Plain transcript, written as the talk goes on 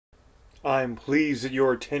I am pleased at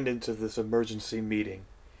your attendance of this emergency meeting,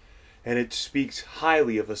 and it speaks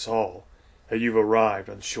highly of us all that you've arrived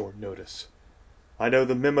on short notice. I know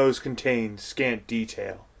the memos contain scant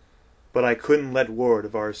detail, but I couldn't let word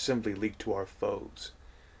of our assembly leak to our foes.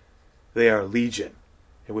 They are legion,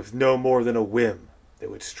 and with no more than a whim, they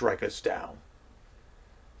would strike us down.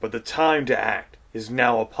 But the time to act is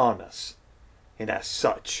now upon us, and as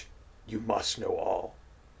such, you must know all.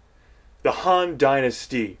 The Han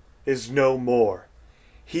Dynasty is no more.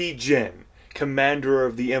 He Jin, commander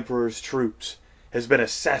of the Emperor's troops, has been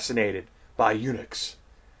assassinated by eunuchs.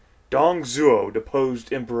 Dong Zhuo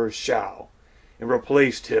deposed Emperor Shao and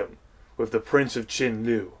replaced him with the Prince of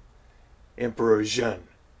Qinlu, Emperor Zhen.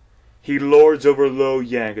 He lords over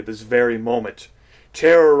Luoyang at this very moment,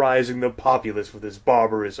 terrorizing the populace with his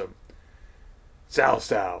barbarism. Cao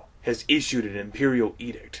Cao has issued an imperial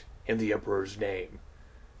edict in the Emperor's name,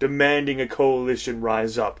 demanding a coalition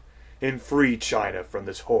rise up and free China from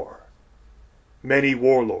this horror. Many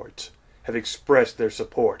warlords have expressed their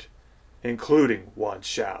support, including Yuan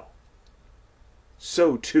Shao.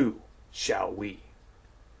 So too shall we.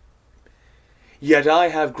 Yet I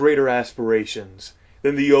have greater aspirations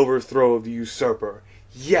than the overthrow of the usurper.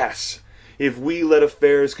 Yes, if we let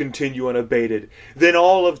affairs continue unabated, then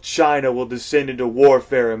all of China will descend into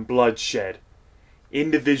warfare and bloodshed.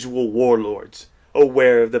 Individual warlords,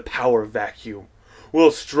 aware of the power vacuum,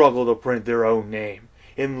 will struggle to print their own name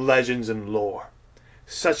in legends and lore.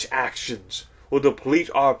 Such actions will deplete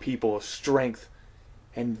our people of strength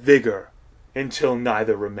and vigor until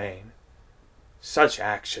neither remain. Such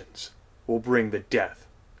actions will bring the death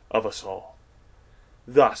of us all.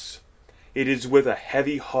 Thus, it is with a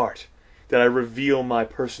heavy heart that I reveal my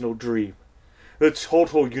personal dream, the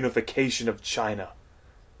total unification of China,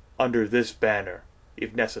 under this banner,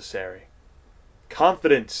 if necessary.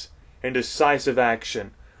 Confidence and decisive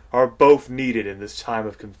action are both needed in this time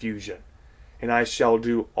of confusion, and I shall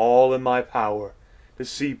do all in my power to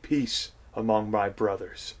see peace among my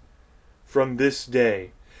brothers. From this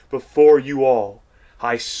day, before you all,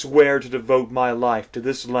 I swear to devote my life to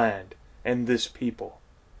this land and this people.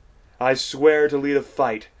 I swear to lead a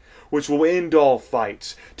fight which will end all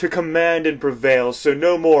fights, to command and prevail so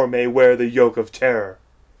no more may wear the yoke of terror.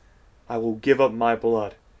 I will give up my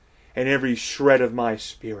blood and every shred of my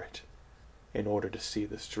spirit in order to see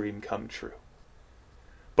this dream come true.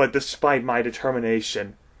 But despite my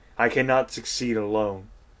determination, I cannot succeed alone.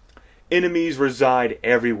 Enemies reside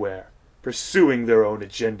everywhere, pursuing their own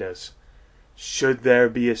agendas. Should there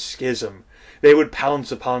be a schism, they would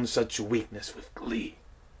pounce upon such weakness with glee.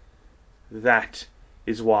 That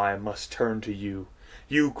is why I must turn to you,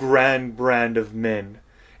 you grand brand of men,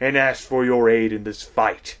 and ask for your aid in this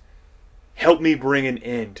fight. Help me bring an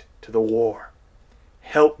end to the war.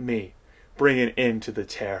 Help me bring an end to the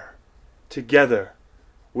terror. Together,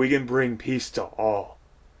 we can bring peace to all,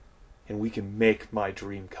 and we can make my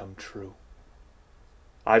dream come true.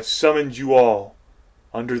 I've summoned you all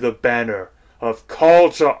under the banner of Call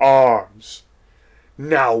to Arms.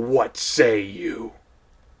 Now what say you?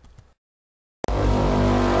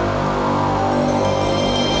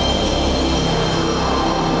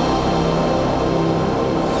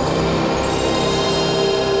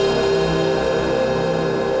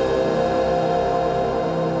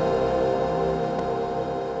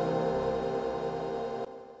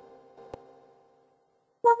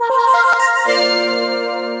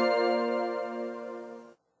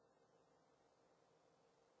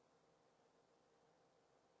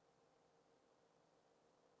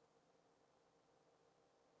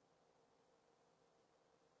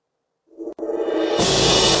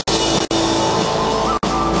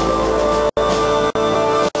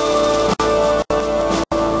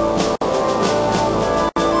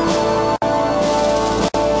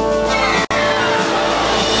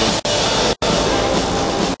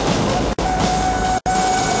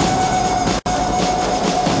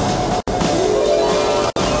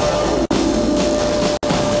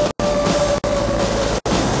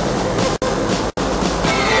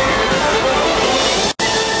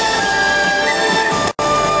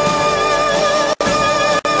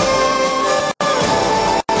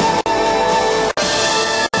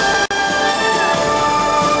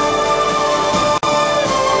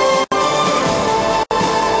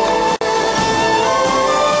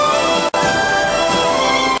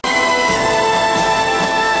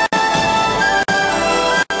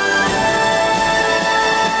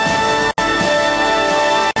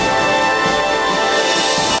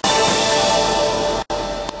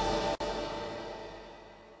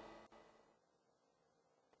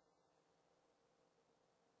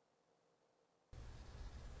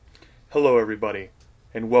 Hello everybody,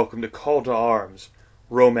 and welcome to Call to Arms,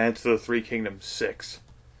 Romance of the Three Kingdoms 6.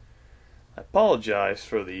 I apologize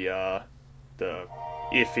for the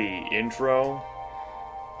iffy intro.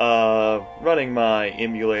 Running my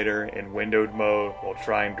emulator in windowed mode while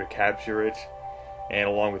trying to capture it, and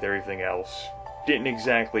along with everything else, didn't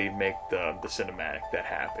exactly make the cinematic that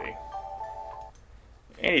happy.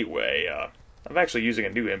 Anyway, I'm actually using a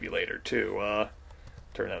new emulator too.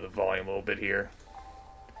 Turn down the volume a little bit here.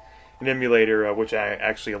 An emulator which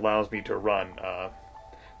actually allows me to run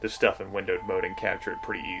this stuff in windowed mode and capture it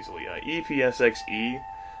pretty easily. EPSXE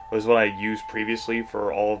was what I used previously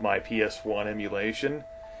for all of my PS1 emulation,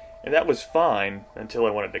 and that was fine until I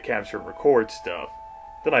wanted to capture and record stuff.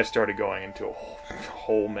 Then I started going into a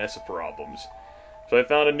whole mess of problems. So I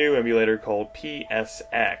found a new emulator called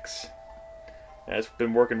PSX. And it's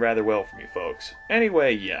been working rather well for me, folks.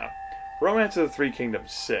 Anyway, yeah. Romance of the Three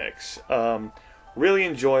Kingdoms 6. Really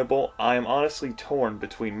enjoyable. I am honestly torn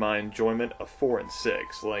between my enjoyment of 4 and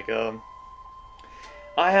 6.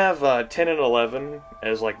 I have 10 and 11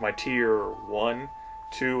 as like my tier 1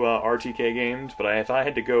 to RTK games, but if I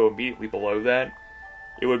had to go immediately below that,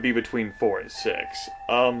 it would be between 4 and 6.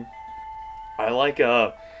 I like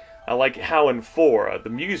how in 4, the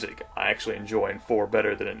music I actually enjoy in 4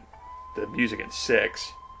 better than in the music in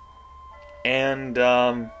 6. And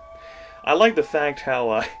I like the fact how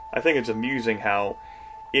I think it's amusing how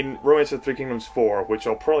in Romance of the Three Kingdoms 4, which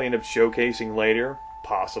I'll probably end up showcasing later,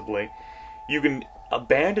 possibly, you can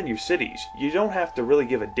abandon your cities. You don't have to really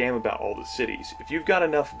give a damn about all the cities. If you've got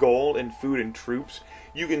enough gold and food and troops,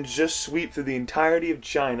 you can just sweep through the entirety of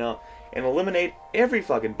China and eliminate every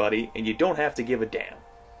fucking buddy, and you don't have to give a damn.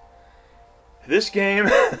 This game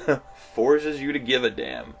forces you to give a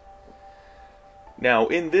damn. Now,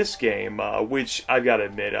 in this game, which I've got to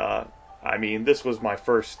admit, I mean, this was my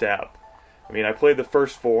first step. I mean, I played the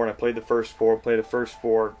first 4, and I played the first 4, and played the first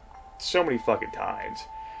 4 so many fucking times.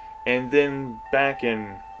 And then back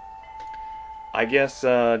in, I guess,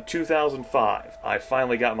 2005, I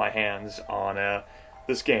finally got my hands on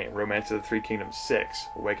this game, Romance of the Three Kingdoms 6,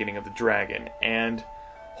 Awakening of the Dragon, and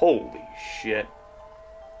holy shit,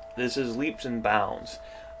 this is leaps and bounds.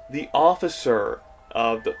 The officer,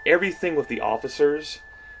 everything with the officers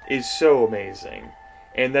is so amazing,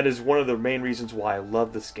 and that is one of the main reasons why I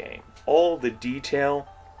love this game. All the detail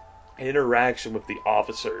and interaction with the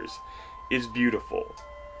officers is beautiful.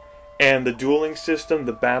 And the dueling system,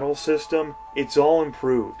 the battle system, it's all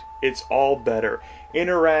improved. It's all better.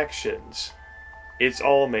 Interactions, it's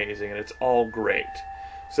all amazing and it's all great.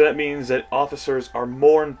 So that means that officers are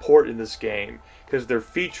more important in this game because they're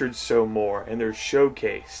featured so more and they're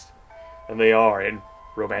showcased. And they are in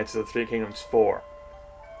Romance of the Three Kingdoms 4.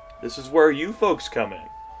 This is where you folks come in.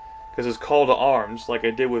 Because it's Call to Arms, like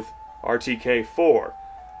I did with RTK 4.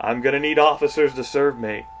 I'm gonna need officers to serve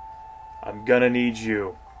me. I'm gonna need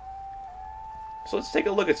you. So let's take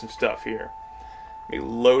a look at some stuff here. Let me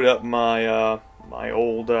load up my my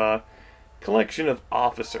old collection of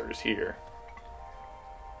officers here.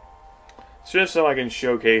 So just so I can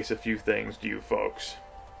showcase a few things to you folks.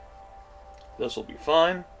 This will be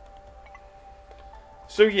fine.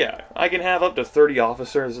 So yeah, I can have up to 30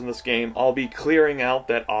 officers in this game. I'll be clearing out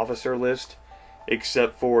that officer list,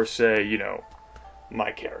 except for, say, you know,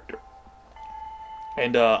 my character.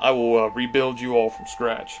 And I will rebuild you all from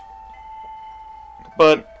scratch.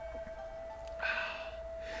 But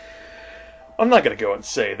I'm not going to go and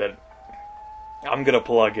say that I'm going to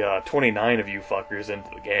plug 29 of you fuckers into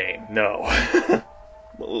the game. No.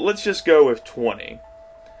 Let's just go with 20.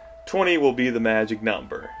 20 will be the magic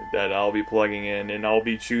number that I'll be plugging in, and I'll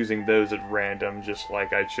be choosing those at random, just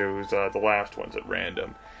like I chose the last ones at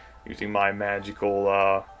random, using my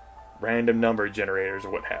magical random number generators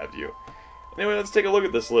or what have you. Anyway, let's take a look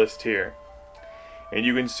at this list here. And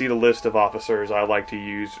you can see the list of officers I like to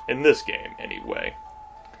use in this game, anyway.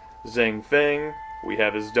 Zhang Feng, we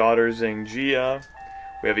have his daughter Zhang Jia,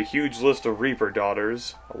 we have a huge list of Reaper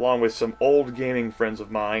daughters, along with some old gaming friends of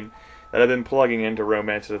mine that I've been plugging into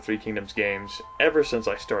Romance of the Three Kingdoms games ever since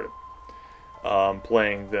I started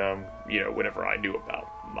playing them, you know, whenever I knew about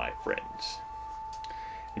my friends.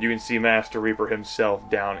 And you can see Master Reaper himself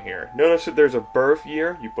down here. Notice that there's a birth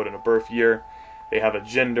year, you put in a birth year, they have a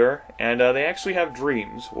gender, and they actually have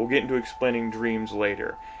dreams. We'll get into explaining dreams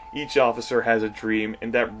later. Each officer has a dream,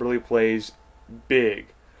 and that really plays big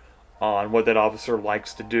on what that officer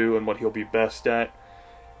likes to do and what he'll be best at,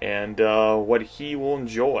 and what he will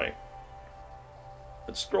enjoy.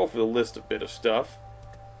 Let's scroll through the list a bit of stuff.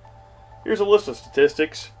 Here's a list of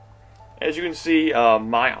statistics. As you can see,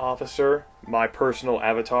 my officer, my personal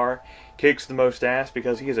avatar, kicks the most ass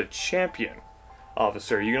because he is a champion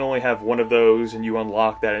officer. You can only have one of those, and you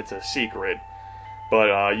unlock that. It's a secret.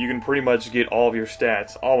 But you can pretty much get all of your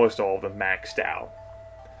stats, almost all of them, maxed out.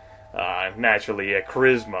 Naturally,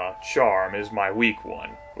 Charisma, Charm is my weak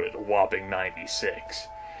one, with a whopping 96.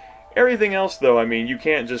 Everything else, though, I mean, you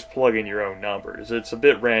can't just plug in your own numbers. It's a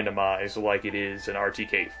bit randomized like it is in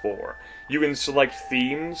RTK4. You can select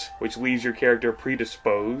themes, which leaves your character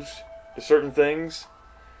predisposed to certain things.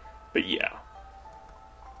 But yeah.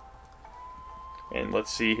 And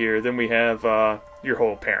let's see here, then we have your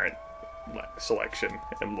whole parent selection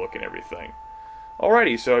and look and everything.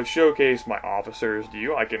 Alrighty, so I've showcased my officers to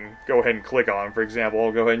you. I can go ahead and click on, for example,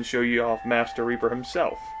 I'll go ahead and show you off Master Reaper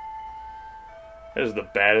himself. That is the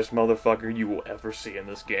baddest motherfucker you will ever see in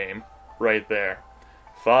this game. Right there.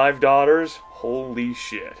 5 daughters? Holy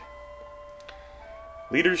shit.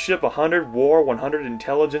 Leadership 100, War 100,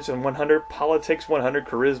 Intelligence and 100, Politics 100,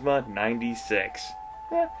 Charisma 96.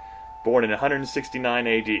 Born in 169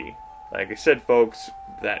 AD. Like I said, folks,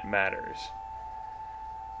 that matters.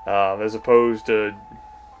 As opposed to,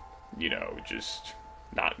 you know, just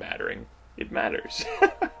not mattering. It matters.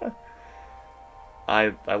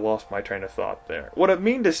 I lost my train of thought there. What I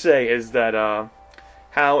mean to say is that,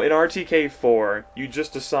 how in RTK4, you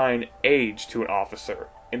just assign age to an officer,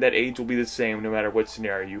 and that age will be the same no matter what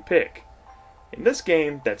scenario you pick. In this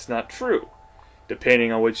game, that's not true.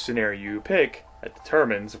 Depending on which scenario you pick, that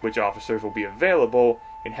determines which officers will be available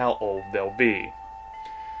and how old they'll be.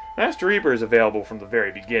 Master Reaper is available from the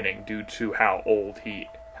very beginning due to how old his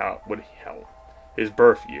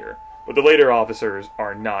birth year, but the later officers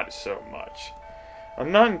are not so much.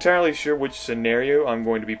 I'm not entirely sure which scenario I'm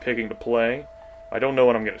going to be picking to play. I don't know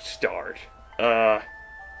when I'm going to start.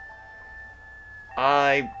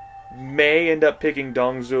 I may end up picking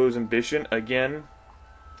Dongzhuo's Ambition again,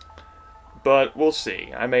 but we'll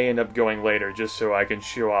see. I may end up going later just so I can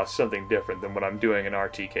show off something different than what I'm doing in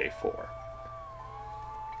RTK4.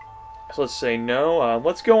 So let's say no.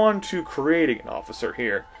 Let's go on to creating an officer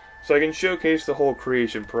here, so I can showcase the whole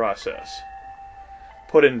creation process.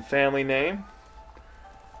 Put in family name.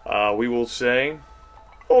 We will say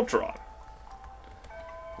Voltron.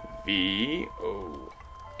 V-O-L-T-R-O-N.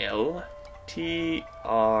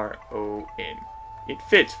 It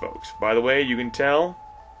fits, folks. By the way, you can tell.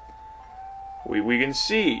 We can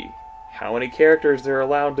see how many characters there are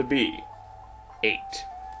allowed to be. 8.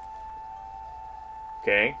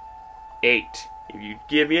 Okay? 8. If you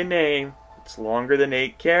give me a name that's longer than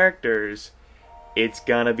 8 characters, it's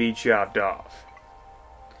gonna be chopped off.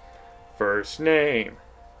 First name.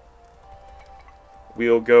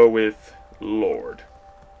 We'll go with Lord.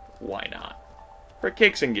 Why not? For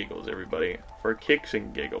kicks and giggles, everybody. For kicks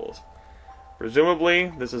and giggles.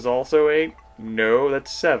 Presumably, this is also 8. No,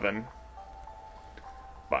 that's 7.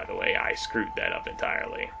 By the way, I screwed that up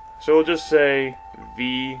entirely. So we'll just say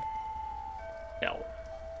V-L.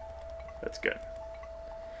 That's good.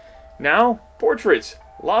 Now, portraits.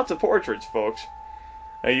 Lots of portraits, folks.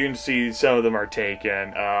 Now you can see some of them are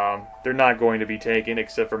taken. They're not going to be taken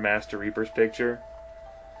except for Master Reaper's picture.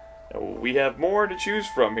 We have more to choose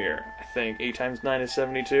from here. I think 8 times 9 is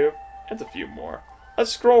 72. That's a few more.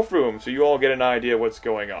 Let's scroll through them so you all get an idea what's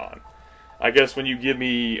going on. I guess when you give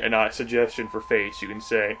me a suggestion for face, you can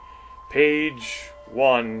say page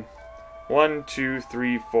 1, 1, 2,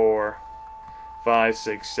 3, 4, 5,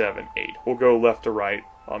 6, 7, 8. We'll go left to right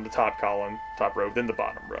on the top column, top row, then the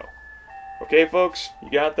bottom row. Okay, folks? You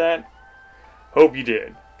got that? Hope you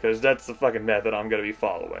did, because that's the fucking method I'm going to be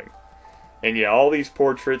following. And yeah, all these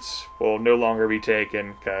portraits will no longer be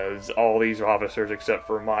taken, because all these officers, except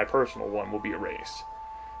for my personal one, will be erased.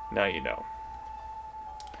 Now you know.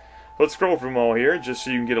 Let's scroll through them all here, just so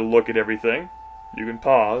you can get a look at everything. You can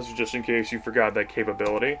pause, just in case you forgot that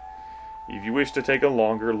capability, if you wish to take a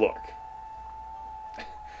longer look.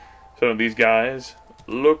 Some of these guys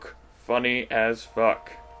look funny as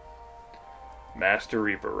fuck. Master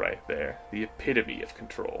Reaper right there, the epitome of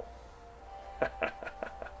control.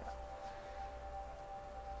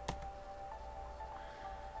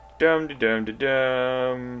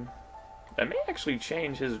 Dum-de-dum-de-dum. I may actually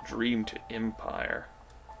change his dream to Empire.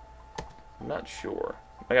 I'm not sure.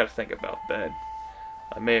 I gotta think about that.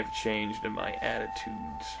 I may have changed in my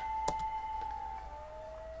attitudes.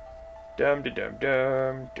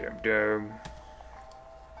 Dum-de-dum-dum, dum-dum.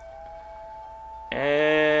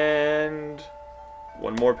 And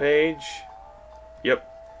one more page. Yep.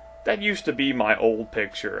 That used to be my old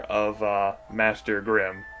picture of Master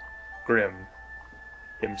Grim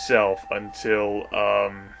himself until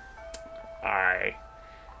I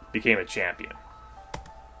became a champion.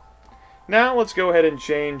 Now let's go ahead and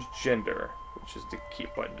change gender, which is the key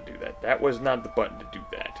button to do that. That was not the button to do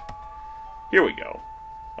that. Here we go.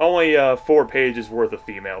 Only 4 pages worth of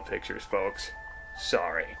female pictures, folks.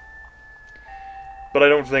 Sorry. But I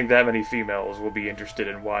don't think that many females will be interested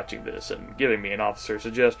in watching this and giving me an officer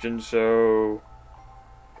suggestion, so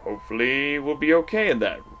hopefully we'll be okay in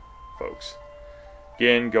that, folks.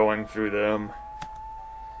 Again, going through them.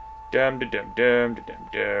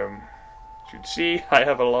 Dum-da-dum-dum-da-dum-dum. As you can see, I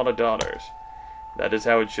have a lot of daughters. That is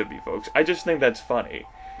how it should be, folks. I just think that's funny.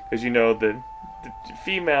 Because, you know, the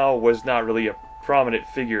female was not really a prominent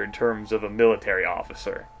figure in terms of a military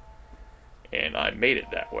officer. And I made it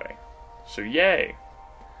that way. So, yay.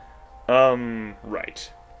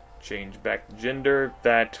 Right. Change back to gender.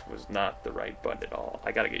 That was not the right button at all.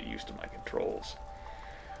 I gotta get used to my controls.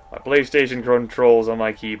 My PlayStation controls on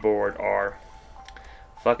my keyboard are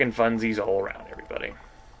fucking funsies all around, everybody.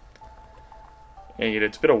 And yet,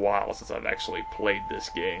 it's been a while since I've actually played this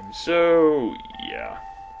game, so yeah.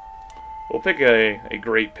 We'll pick a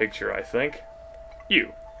great picture, I think.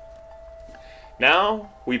 You. Now,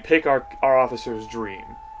 we pick our officer's dream.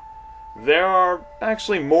 There are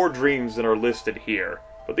actually more dreams than are listed here,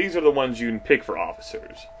 but these are the ones you can pick for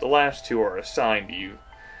officers. The last 2 are assigned to you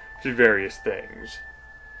for various things.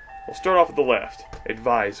 We'll start off at the left.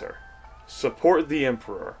 Advisor. Support the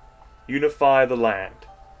Emperor. Unify the land.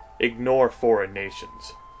 Ignore foreign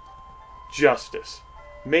nations. Justice.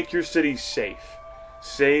 Make your city safe.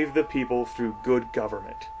 Save the people through good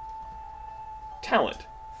government. Talent.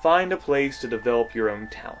 Find a place to develop your own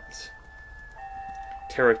talents.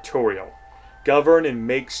 Territorial. Govern and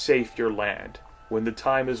make safe your land. When the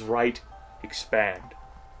time is right, expand.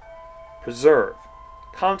 Preserve.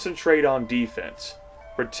 Concentrate on defense.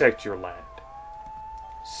 Protect your land.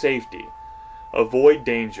 Safety. Avoid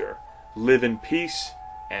danger. Live in peace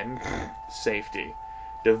and safety.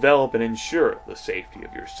 Develop and ensure the safety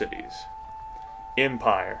of your cities.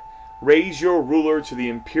 Empire. Raise your ruler to the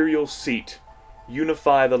imperial seat.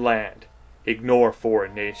 Unify the land. Ignore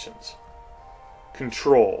foreign nations.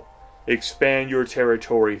 Control. Expand your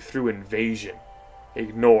territory through invasion.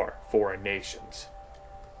 Ignore foreign nations.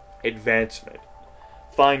 Advancement.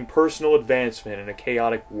 Find personal advancement in a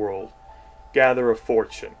chaotic world. Gather a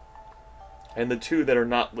fortune. And the 2 that are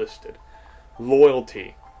not listed.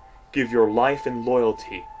 Loyalty. Give your life and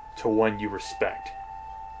loyalty to one you respect.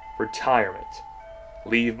 Retirement.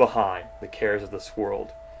 Leave behind the cares of this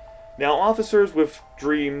world. Now, officers with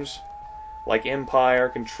dreams like Empire,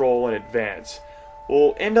 Control, and Advance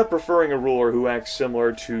will end up preferring a ruler who acts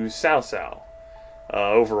similar to Cao Cao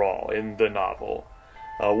overall in the novel.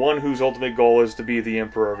 One whose ultimate goal is to be the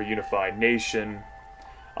emperor of a unified nation.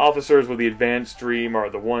 Officers with the advanced dream are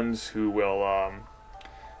the ones who will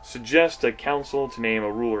suggest a council to name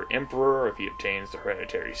a ruler emperor if he obtains the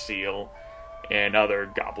hereditary seal, and other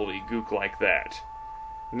gobbledygook like that.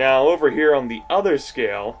 Now, over here on the other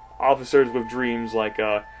scale, officers with dreams like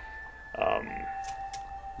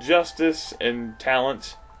justice and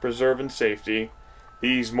talent, preserve and safety,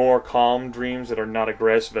 these more calm dreams that are not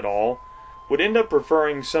aggressive at all, would end up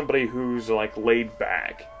preferring somebody who's like laid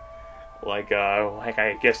back, like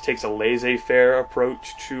I guess takes a laissez-faire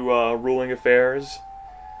approach to ruling affairs.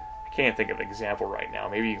 I can't think of an example right now.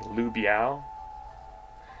 Maybe Liu Biao.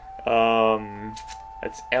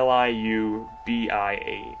 That's Liubiao.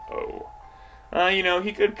 You know,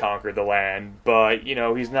 he could conquer the land, but you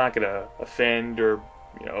know he's not gonna offend or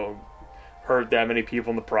hurt that many people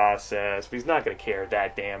in the process. But he's not gonna care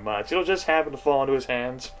that damn much. It'll just happen to fall into his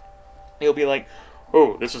hands. He'll be like,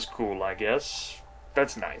 oh, this is cool, I guess.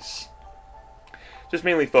 That's nice. Just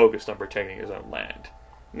mainly focused on protecting his own land.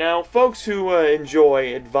 Now, folks who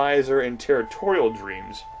enjoy advisor and territorial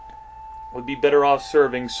dreams would be better off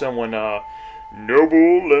serving someone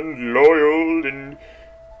noble and loyal and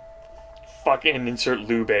fucking insert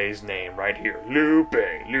Liu Bei's name right here. Liu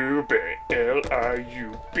Bei, Liubei.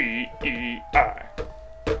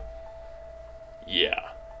 Yeah,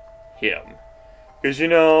 him.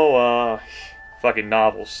 Because, fucking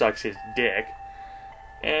novel sucks his dick.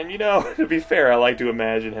 And, to be fair, I like to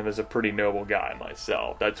imagine him as a pretty noble guy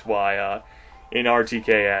myself. That's why, in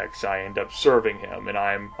RTKX, I end up serving him, and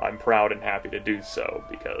I'm proud and happy to do so,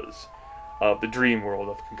 because of the dream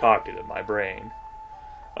world I've concocted in my brain.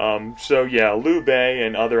 So, yeah, Liu Bei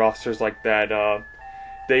and other officers like that,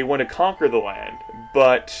 they want to conquer the land,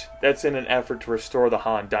 but that's in an effort to restore the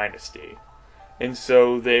Han Dynasty. And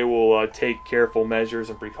so they will take careful measures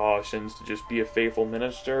and precautions to just be a faithful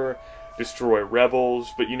minister, destroy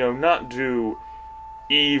rebels, but, not do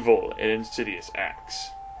evil and insidious acts.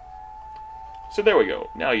 So there we go.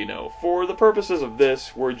 Now you know. For the purposes of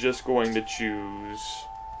this, we're just going to choose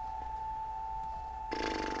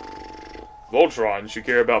Voltron should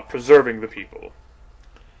care about preserving the people.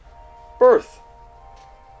 birth.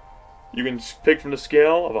 You can pick from the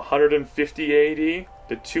scale of 150 AD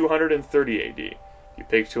to 230 AD. If you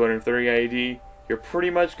pick 230 AD, you're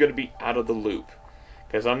pretty much going to be out of the loop.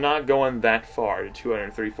 Because I'm not going that far to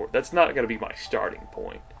 234. That's not going to be my starting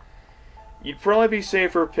point. You'd probably be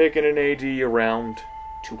safer picking an AD around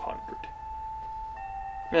 200.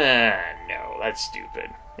 No, that's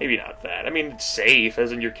stupid. Maybe not that. I mean, it's safe,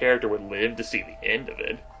 as in your character would live to see the end of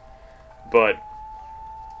it. But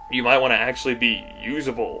you might want to actually be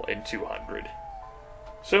usable in 200.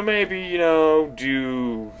 So maybe,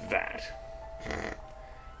 do that.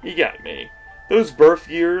 You got me. Those birth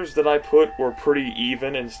years that I put were pretty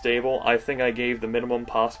even and stable. I think I gave the minimum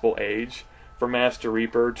possible age for Master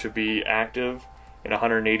Reaper to be active in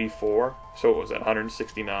 184. So what was that,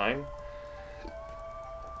 169?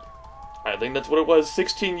 I think that's what it was,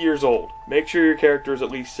 16 years old. Make sure your character is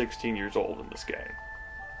at least 16 years old in this game.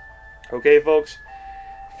 Okay, folks?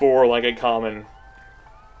 For like a common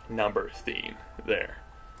number theme there.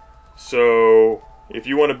 So if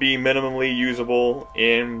you want to be minimally usable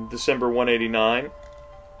in December 189,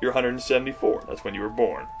 you're 174. That's when you were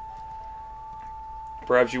born.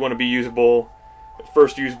 Perhaps you want to be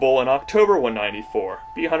first usable in October 194.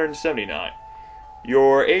 Be 179.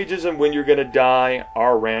 Your ages and when you're going to die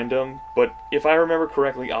are random, but if I remember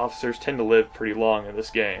correctly, officers tend to live pretty long in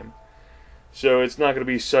this game. So it's not going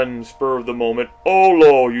to be sudden, spur of the moment, oh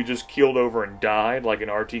lol, you just keeled over and died like in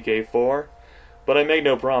RTK4. But I make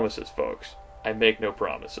no promises, folks. I make no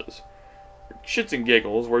promises. For shits and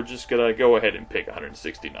giggles, we're just going to go ahead and pick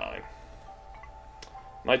 169.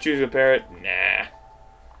 Am I choosing a parent? Nah.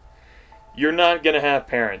 You're not going to have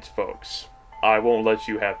parents, folks. I won't let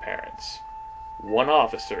you have parents. One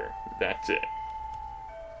officer, that's it.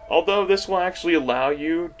 Although this will actually allow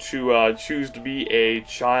you to choose to be a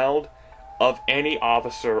child of any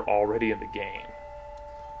officer already in the game.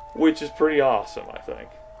 Which is pretty awesome, I think.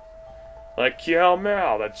 Like Kiao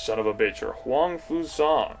Mao, that son of a bitch, or Huang Fu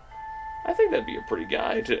Song. I think that'd be a pretty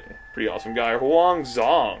awesome guy. Or Huang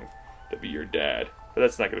Zong to be your dad. But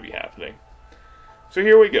that's not going to be happening. So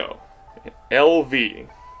here we go. LV.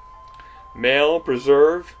 Male,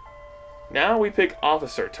 preserve. Now we pick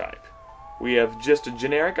officer type. We have just a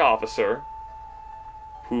generic officer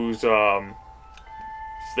whose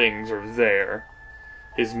things are there.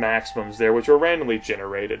 His maximums there, which are randomly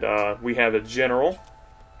generated. We have a general,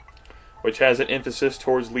 which has an emphasis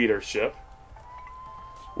towards leadership.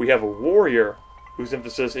 We have a warrior, whose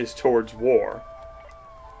emphasis is towards war.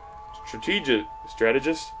 Strategist,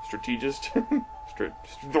 strategery.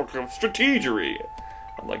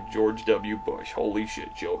 I'm like George W. Bush. Holy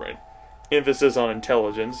shit, children. Emphasis on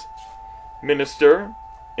intelligence. Minister,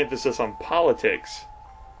 emphasis on politics.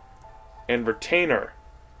 And retainer,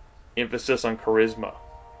 emphasis on charisma.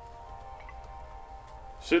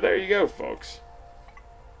 So there you go, folks.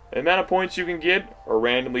 The amount of points you can get are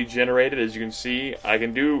randomly generated. As you can see, I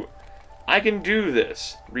can do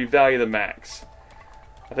this. Revalue the max.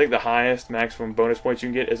 I think the highest maximum bonus points you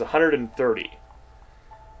can get is 130. In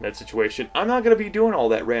that situation, I'm not going to be doing all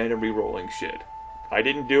that random re-rolling shit. I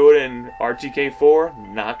didn't do it in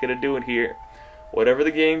RTK4, not going to do it here. Whatever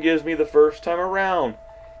the game gives me the first time around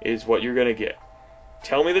is what you're going to get.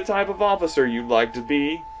 Tell me the type of officer you'd like to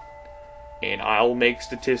be, and I'll make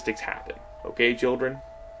statistics happen. Okay, children?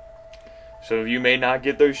 Some of you may not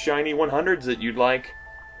get those shiny 100s that you'd like.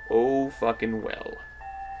 Oh, fucking well.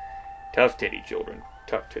 Tough titty, children.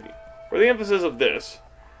 Tough titty. For the emphasis of this,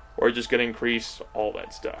 we're just going to increase all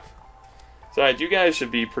that stuff. Besides, you guys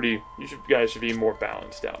should be more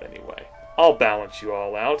balanced out anyway. I'll balance you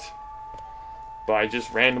all out by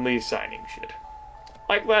just randomly assigning shit.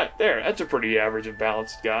 Like that. There, that's a pretty average and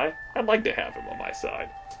balanced guy. I'd like to have him on my side.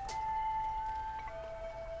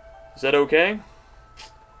 Is that okay?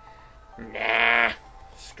 Nah.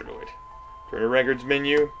 Screw it. Turn to records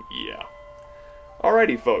menu? Yeah.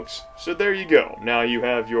 Alrighty, folks. So there you go. Now you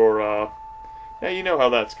have your, now you know how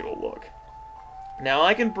that's gonna look. Now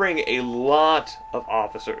I can bring a lot of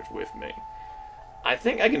officers with me. I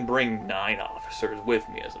think I can bring 9 officers with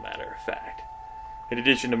me, as a matter of fact. In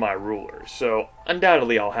addition to my rulers. So,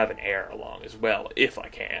 undoubtedly I'll have an heir along as well, if I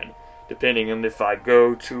can. Depending on if I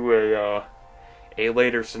go to a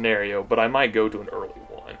later scenario, but I might go to an early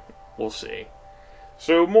one. We'll see.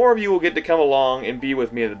 So, more of you will get to come along and be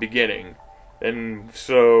with me at the beginning than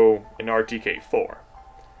so in RTK4.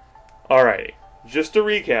 Alrighty. Just to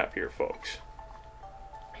recap here, folks.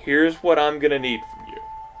 Here's what I'm going to need from you.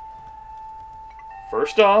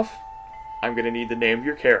 First off, I'm going to need the name of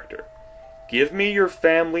your character. Give me your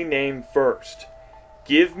family name first.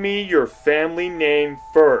 Give me your family name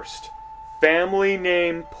first. Family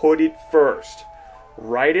name, put it first.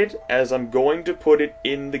 Write it as I'm going to put it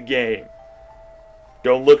in the game.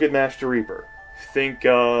 Don't look at Master Reaper. Think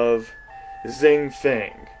of Zing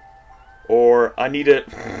Thing. Or I need a...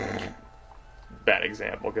 Bad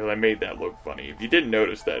example, because I made that look funny. If you didn't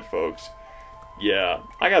notice that, folks. Yeah,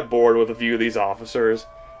 I got bored with a few of these officers.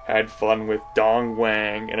 Had fun with Dong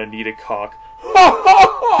Wang and Anita Cock.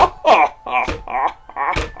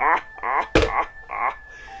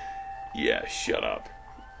 Yeah, shut up.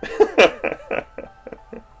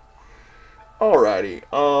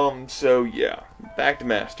 Alrighty, so yeah, back to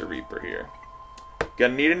Master Reaper here.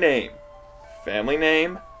 Gonna need a name. Family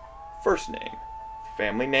name, first name.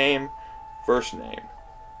 Family name, first name.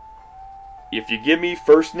 If you give me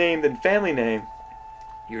first name then family name,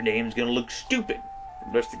 your name's gonna look stupid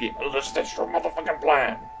for the rest of the game. Unless that's your motherfucking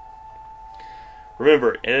plan.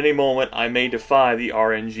 Remember, at any moment I may defy the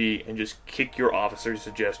RNG and just kick your officer's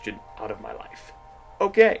suggestion out of my life.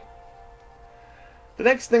 Okay. The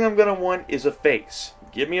next thing I'm gonna want is a face.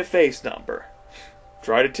 Give me a face number.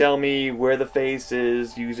 Try to tell me where the face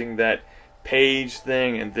is using that page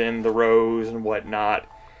thing and then the rows and whatnot.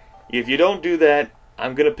 If you don't do that,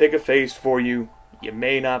 I'm gonna pick a face for you. You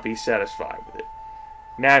may not be satisfied with it.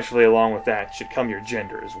 Naturally, along with that should come your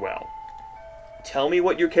gender as well. Tell me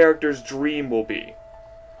what your character's dream will be.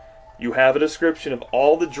 You have a description of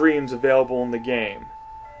all the dreams available in the game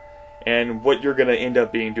and what you're going to end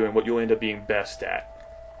up doing, what you'll end up being best at.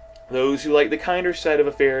 Those who like the kinder side of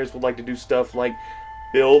affairs would like to do stuff like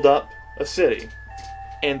build up a city,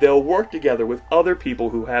 and they'll work together with other people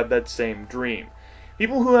who have that same dream.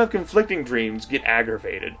 People who have conflicting dreams get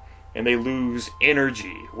aggravated, and they lose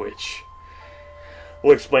energy, which...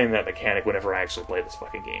 We'll explain that mechanic whenever I actually play this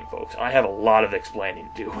fucking game, folks. I have a lot of explaining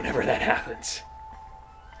to do whenever that happens.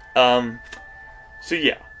 So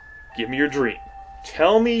yeah, give me your dream.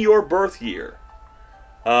 Tell me your birth year.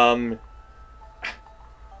 You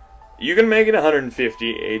can make it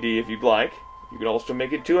 150 AD if you'd like. You can also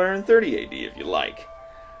make it 230 AD if you like.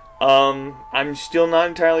 I'm still not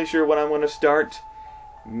entirely sure when I'm going to start.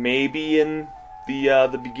 Maybe in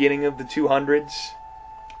the beginning of the 200s.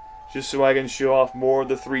 Just so I can show off more of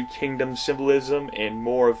the Three Kingdoms symbolism and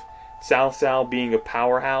more of Cao Cao being a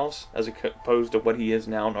powerhouse as opposed to what he is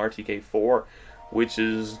now in RTK4, which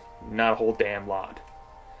is not a whole damn lot.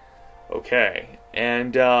 Okay,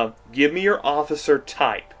 and give me your officer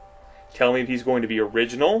type. Tell me if he's going to be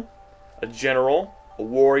original, a general, a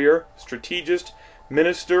warrior, strategist,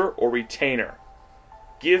 minister, or retainer.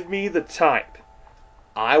 Give me the type.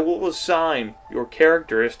 I will assign your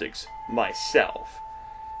characteristics myself.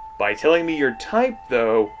 By telling me your type,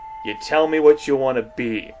 though, you tell me what you want to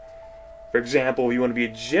be. For example, if you want to be a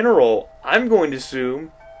general, I'm going to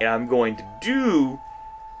assume, and I'm going to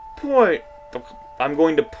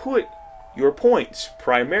put your points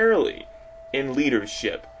primarily in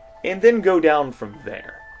leadership, and then go down from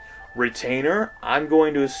there. Retainer, I'm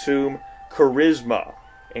going to assume charisma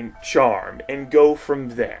and charm, and go from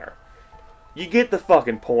there. You get the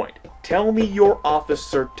fucking point. Tell me your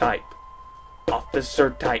officer type.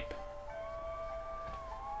 Officer type.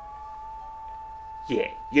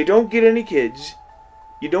 Yeah, you don't get any kids.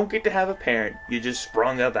 You don't get to have a parent. You just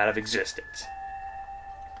sprung up out of existence.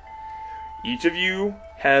 Each of you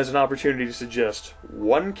has an opportunity to suggest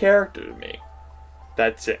one character to me.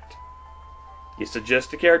 That's it. You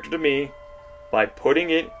suggest a character to me by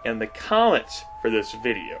putting it in the comments for this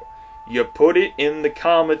video. You put it in the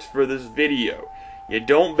comments for this video. You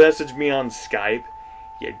don't message me on Skype.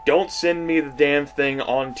 You don't send me the damn thing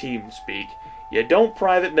on TeamSpeak. You don't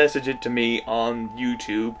private message it to me on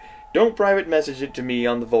YouTube. Don't private message it to me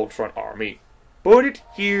on the Voltron Army. Put it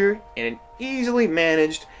here in an easily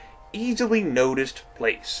managed, easily noticed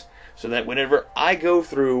place. So that whenever I go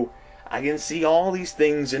through, I can see all these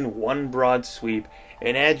things in one broad sweep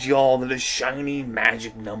and add you all to the shiny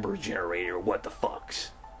magic number generator. What the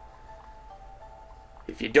fucks?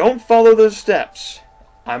 If you don't follow those steps,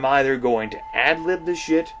 I'm either going to ad-lib the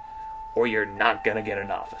shit, or you're not gonna get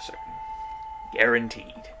an officer.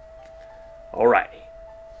 Guaranteed. Alrighty.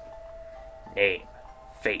 Name,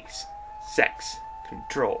 face, sex,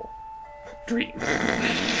 control, dream.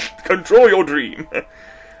 Control your dream.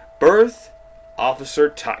 Birth, officer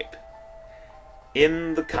type.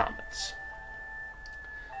 In the comments.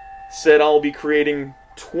 Said I'll be creating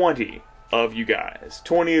 20 of you guys.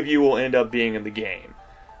 20 of you will end up being in the game.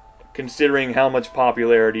 Considering how much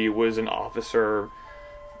popularity was an officer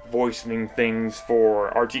voicing things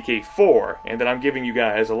for RTK4, and that I'm giving you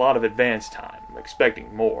guys a lot of advance time. I'm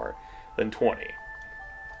expecting more than 20.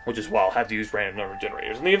 Which is why I'll have to use random number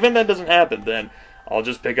generators. In the event that doesn't happen, then I'll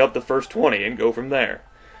just pick up the first 20 and go from there.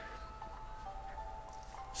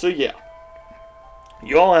 So yeah.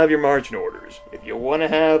 You all have your marching orders. If you want to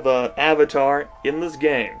have an avatar in this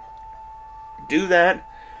game, do that.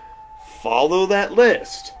 Follow that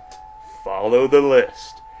list. Follow the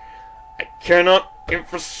list. I cannot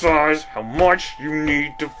emphasize how much you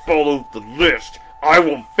need to follow the list. I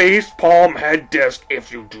will facepalm head disc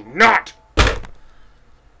if you do not.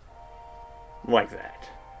 Like that.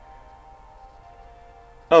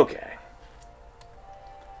 Okay.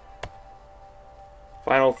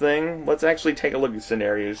 Final thing, let's actually take a look at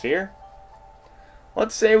scenarios here.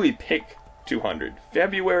 Let's say we pick 200.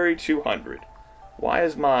 February 200. Why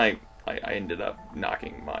is I ended up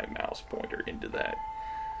knocking my mouse pointer into that.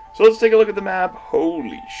 So let's take a look at the map.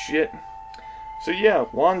 Holy shit. So yeah,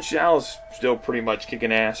 Wan Xiao's still pretty much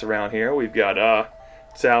kicking ass around here. We've got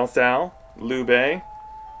Cao Cao, Liu Bei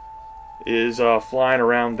is flying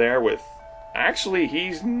around there with... Actually,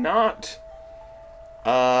 he's not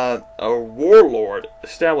a warlord,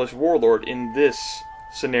 established warlord in this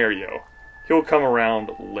scenario. He'll come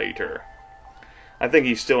around later. I think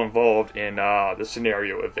he's still involved in the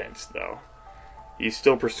scenario events, though. He's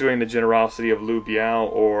still pursuing the generosity of Liu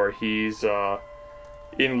Biao, or he's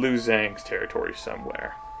in Liu Zhang's territory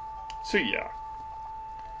somewhere. So yeah.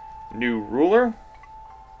 New ruler.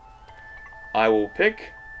 I will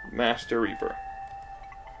pick Master Reaper.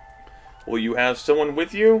 Will you have someone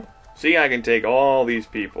with you? See, I can take all these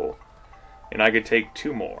people. And I can take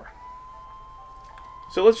 2 more.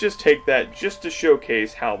 So let's just take that just to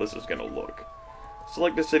showcase how this is going to look.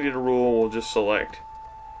 Select the city to rule. We'll just select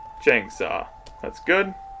Changsha. That's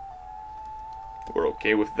good. We're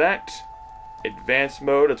okay with that. Advanced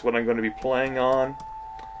mode, that's what I'm going to be playing on.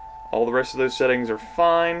 All the rest of those settings are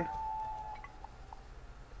fine.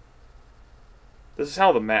 This is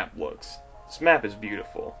how the map looks. This map is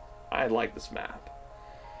beautiful. I like this map.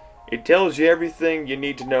 It tells you everything you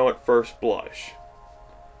need to know at first blush.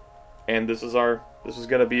 And this is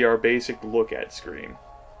going to be our basic look at screen.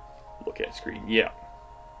 Look at screen, yeah.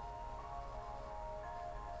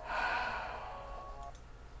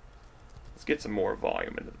 Let's get some more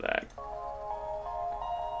volume into that.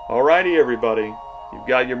 Alrighty, everybody. You've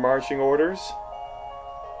got your marching orders.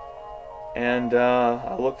 And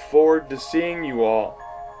I look forward to seeing you all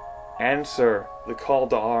answer the call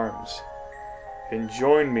to arms and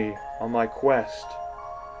join me on my quest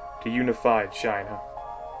to unify China.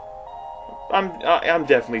 I'm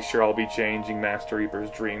definitely sure I'll be changing Master Reaper's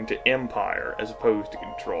dream to empire as opposed to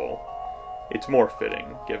control. It's more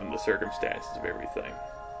fitting given the circumstances of everything.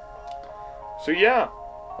 So yeah,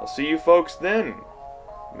 I'll see you folks then.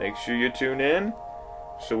 Make sure you tune in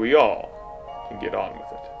so we all can get on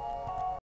with it.